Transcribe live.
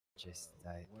Just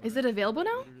Is it available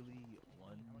now?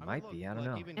 might be. I don't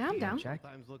know. Yeah, I'm down. Check.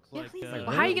 Yeah, please. Wait,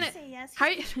 Well, how are you gonna? Say yes. How are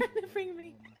you... He's trying to bring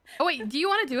me. Oh wait, do you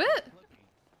want to do it?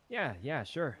 Yeah,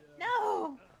 sure.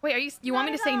 No. Wait, are you want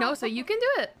me to say no so you can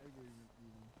do it?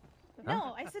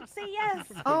 No, I said say yes.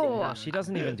 Oh. No, she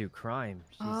doesn't even do crime.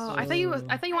 She's Oh, just, I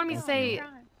thought you wanted me to know, say I'm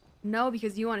trying. no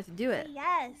because you wanted to do it. Say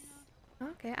yes.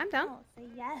 Okay, I'm down. No, say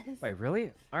yes. Wait,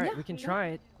 really? All right, Yeah. we can try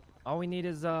it. All we need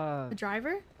is The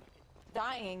driver?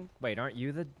 Dying. Wait, aren't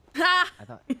you the? Ha! I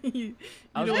thought you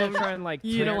I was don't gonna want- try and like.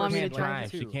 you don't trick want her me to to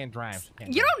drive. She can't drive. She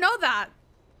can't You don't know that.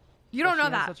 You don't She know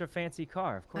has that. Such a fancy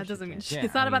car. Of course. That doesn't she mean can. shit. Yeah,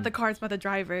 It's not I about mean- the car, it's about the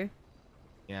driver.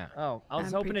 Yeah. Oh, I was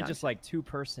I'm hoping pretty to just like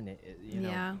two-person it. You know,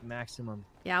 Yeah. maximum.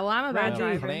 Yeah, well, I'm a bad Well,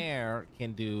 driver. Claire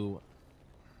can do.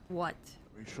 What?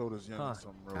 We showed this young Huh.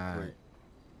 something real Alright. quick.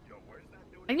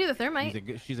 I can do the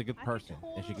thermite. She's a good person,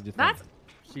 and she can do. That's things.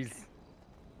 She's.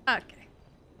 okay. I think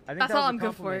That's that all was a I'm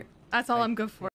good for. compliment. That's all I- I'm good for.